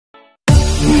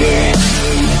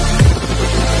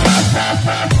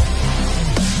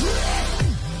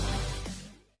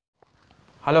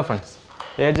Hello friends,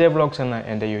 AJ Vlogs എന്ന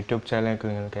എൻ്റെ YouTube ചാനലിലേക്ക്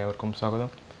നിങ്ങൾക്ക് ഏവർക്കും സ്വാഗതം.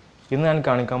 ഇന്ന് ഞാൻ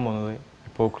കാണിക്കാൻ പോകുന്നത്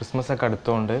ഇപ്പോൾ ക്രിസ്മസ് ഒക്കെ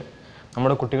അടുത്തുകൊണ്ട്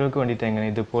നമ്മുടെ കുട്ടികൾക്ക് വേണ്ടിയിട്ട് എങ്ങനെ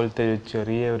ഇതുപോലത്തെ ഒരു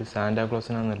ചെറിയ ഒരു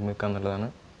സാന്റാക്ലോസിനെ നിർമ്മിക്കുക എന്നുള്ളതാണ്.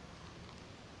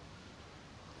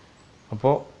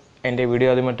 അപ്പോൾ എൻ്റെ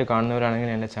വീഡിയോ ആദ്യമായിട്ട്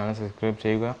കാണുന്നവരാണെങ്കിൽ എൻ്റെ ചാനൽ സബ്സ്ക്രൈബ്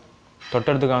ചെയ്യുക.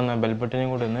 തൊട്ടടുത്ത് കാണുന്ന ബെൽ ബട്ടനും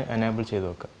കൂടി ഒന്ന് എനേബിൾ ചെയ്ത്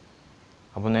വെക്കുക.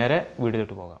 അപ്പോൾ നേരെ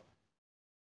വീഡിയോയിലോട്ട് പോകാം.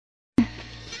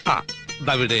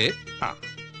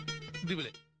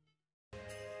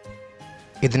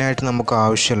 ഇതിനായിട്ട് നമുക്ക്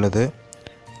ആവശ്യമുള്ളത്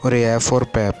ഒരു A4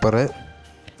 പേപ്പർ,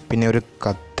 പിന്നെ ഒരു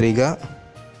കത്രിക,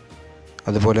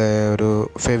 അതുപോലെ ഒരു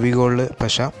ഫെവിഗോൾ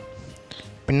പശ,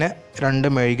 പിന്നെ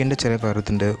 2 മെഴുകിൻ്റെ ചെറിയ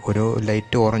കറുത്തുണ്ട്, ഒരു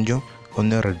ലൈറ്റ് ഓറഞ്ചും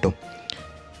ഒന്ന് റെഡും,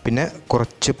 പിന്നെ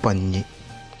കുറച്ച് പഞ്ഞി.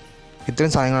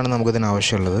 ഇത്രയും സാധനങ്ങളാണ് നമുക്കിതിന്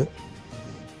ആവശ്യമുള്ളത്.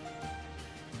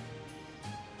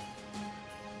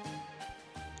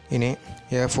 ഇനി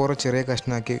A4 ചെറിയ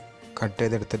കഷ്ണാക്കി കട്ട്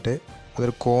ചെയ്തെടുത്തിട്ട്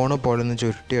അതൊരു കോണ് പോലെ ഒന്ന്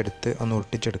ചുരുട്ടിയെടുത്ത് ഒന്ന്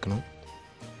ഒട്ടിച്ചെടുക്കണം.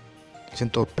 പക്ഷേ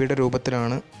തൊപ്പിയുടെ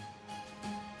രൂപത്തിലാണ്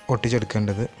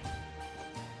ഒട്ടിച്ചെടുക്കേണ്ടത്.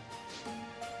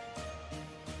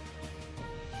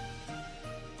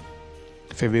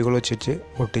 ഫെവിഗോൾ വെച്ചിട്ട്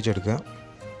ഒട്ടിച്ചെടുക്കുക.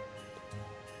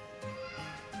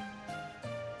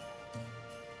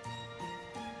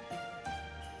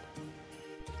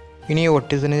 ഇനി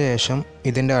ഒട്ടിച്ചതിന് ശേഷം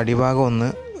ഇതിൻ്റെ അടിഭാഗം ഒന്ന്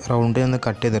റൗണ്ടിൽ നിന്ന്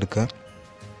കട്ട് ചെയ്തെടുക്കുക.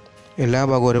 എല്ലാ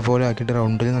ഭാഗവും ഒരുപോലെ ആക്കിയിട്ട്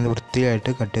റൗണ്ടിൽ നല്ല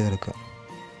വൃത്തിയായിട്ട് കട്ട് ചെയ്തെടുക്കുക.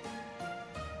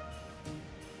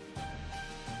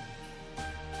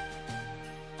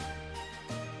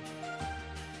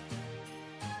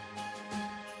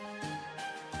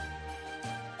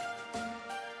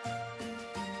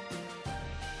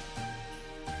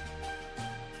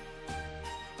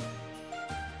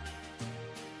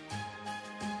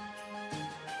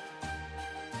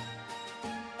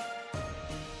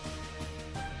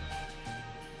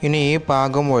 ഇനി ഈ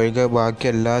ഭാഗം ഒഴികെ ബാക്കി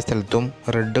എല്ലാ സ്ഥലത്തും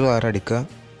റെഡ് കളർ അടിക്കുക.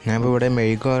 ഞാനിപ്പോൾ ഇവിടെ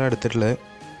മെഴുക് കളർ എടുത്തിട്ടുള്ളത്.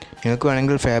 നിങ്ങൾക്ക്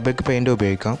വേണമെങ്കിൽ ഫാബ്രിക് പെയിൻറ്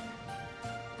ഉപയോഗിക്കാം.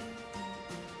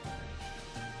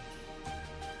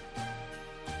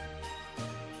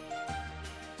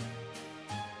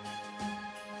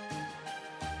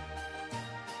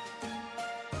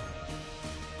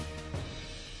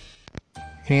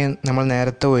 ഇനി നമ്മൾ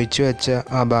നേരത്തെ ഒഴിച്ചു വെച്ച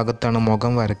ആ ഭാഗത്താണ്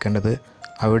മുഖം വരയ്ക്കേണ്ടത്.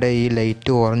 അവിടെ ഈ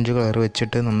ലൈറ്റ് ഓറഞ്ച് കളർ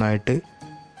വെച്ചിട്ട് നന്നായിട്ട്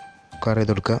കളർ ചെയ്ത്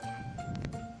കൊടുക്കുക.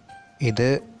 ഇത്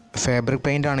ഫാബ്രിക്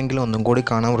പെയിൻ്റ് ആണെങ്കിൽ ഒന്നും കൂടി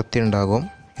കാണാൻ വൃത്തി ഉണ്ടാകും.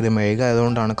 ഇത് മെഴുക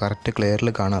ആയതുകൊണ്ടാണ് കറക്റ്റ് ക്ലിയറിൽ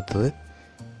കാണാത്തത്.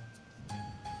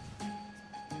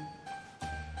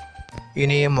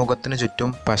 ഇനി ഈ മുഖത്തിന് ചുറ്റും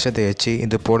പശ തേച്ച്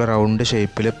ഇതുപോലെ റൗണ്ട്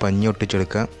ഷേപ്പിൽ പഞ്ഞി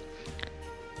ഒട്ടിച്ചെടുക്കുക.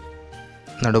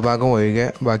 നടുഭാഗം ഒഴികെ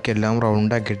ബാക്കിയെല്ലാം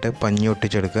റൗണ്ടാക്കിയിട്ട് പഞ്ഞി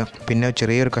ഒട്ടിച്ചെടുക്കുക. പിന്നെ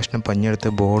ചെറിയൊരു കഷ്ണം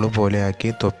പഞ്ഞെടുത്ത് ബോൾ പോലെ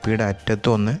ആക്കി തൊപ്പിയുടെ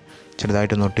അറ്റത്തും ഒന്ന്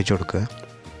ചെറുതായിട്ടൊന്ന് ഒട്ടിച്ചു കൊടുക്കുക.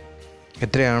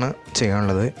 ഇത്രയാണ്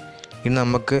ചെയ്യാനുള്ളത്. ഇനി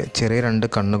നമുക്ക് ചെറിയ 2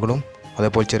 കണ്ണുകളും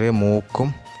അതേപോലെ ചെറിയ മൂക്കും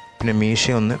പിന്നെ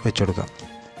മീശയും ഒന്ന് വെച്ചുകൊടുക്കാം.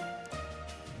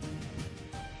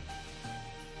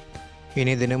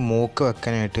 ഇനി ഇതിന് മൂക്ക്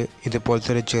വെക്കാനായിട്ട്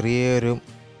ഇതുപോലത്തെ ഒരു ചെറിയൊരു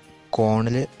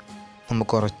കോണിൽ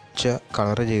നമുക്ക് കുറച്ച്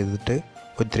കളർ ചെയ്തിട്ട്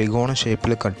ഒരു ത്രികോണ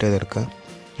ഷേപ്പിൽ കട്ട് ചെയ്തെടുക്കുക.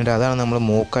 എന്നിട്ട് അതാണ് നമ്മൾ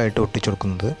മൂക്കായിട്ട് ഒട്ടിച്ചു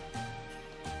കൊടുക്കുന്നത്.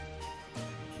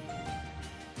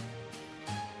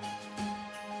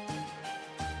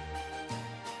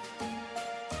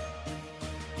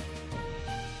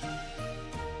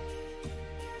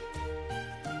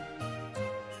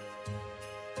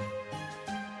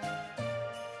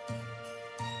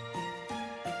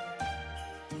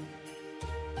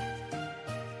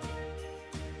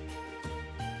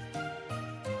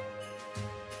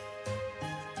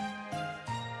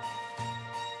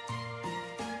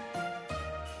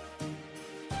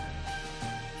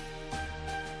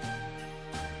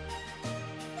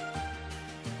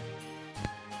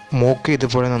 മൂക്ക്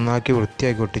ഇതുപോലെ നന്നാക്കി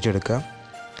വൃത്തിയാക്കി ഒട്ടിച്ചെടുക്കുക.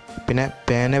 പിന്നെ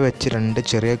പേന വെച്ച് 2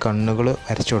 ചെറിയ കണ്ണുകൾ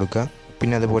വരച്ചു കൊടുക്കുക.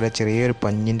 പിന്നെ അതുപോലെ ചെറിയൊരു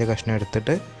പഞ്ഞിൻ്റെ കഷ്ണം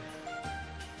എടുത്തിട്ട്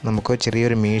നമുക്ക്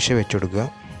ചെറിയൊരു മീശ വെച്ച്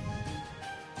കൊടുക്കുക.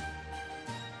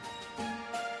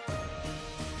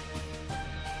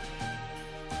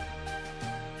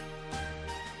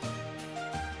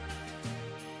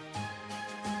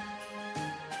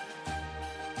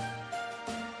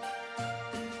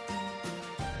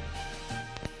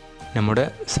 നമ്മുടെ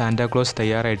സാന്റാക്ലോസ്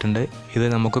തയ്യാറായിട്ടുണ്ട്. ഇത്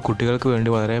നമുക്ക് കുട്ടികൾക്ക് വേണ്ടി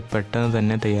വളരെ പെട്ടെന്ന്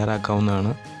തന്നെ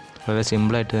തയ്യാറാക്കാവുന്നതാണ്. വളരെ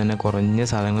സിമ്പിളായിട്ട് തന്നെ കുറഞ്ഞ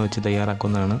സാധനങ്ങൾ വെച്ച്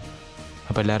തയ്യാറാക്കുന്നതാണ്.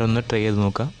 അപ്പോൾ എല്ലാവരും ഒന്ന് ട്രൈ ചെയ്ത്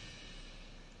നോക്കുക.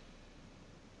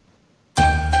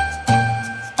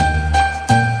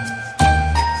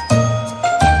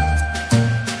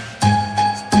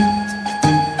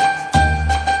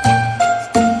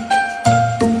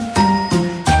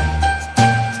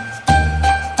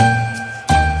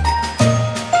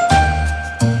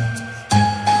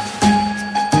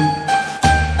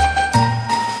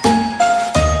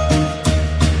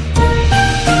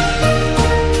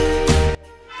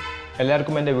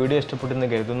 എല്ലാവർക്കും എൻ്റെ വീഡിയോ ഇഷ്ടപ്പെട്ടെന്ന്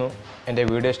കരുതുന്നു. എൻ്റെ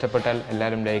വീഡിയോ ഇഷ്ടപ്പെട്ടാൽ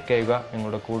എല്ലാവരും ലൈക്ക് ചെയ്യുക,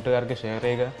 നിങ്ങളുടെ കൂട്ടുകാർക്ക് ഷെയർ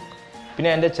ചെയ്യുക. പിന്നെ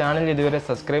എൻ്റെ ചാനൽ ഇതുവരെ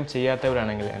സബ്സ്ക്രൈബ്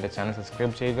ചെയ്യാത്തവരാണെങ്കിൽ എൻ്റെ ചാനൽ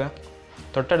സബ്സ്ക്രൈബ് ചെയ്യുക.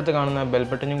 തൊട്ടടുത്ത് കാണുന്ന ബെൽ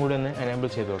ബട്ടനും കൂടി ഒന്ന് എനേബിൾ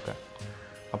ചെയ്ത് വെക്കുക.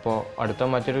 അപ്പോൾ അടുത്ത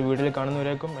മറ്റൊരു വീഡിയോയിൽ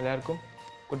കാണുന്നവരേക്കും എല്ലാവർക്കും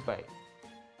ഗുഡ് ബൈ.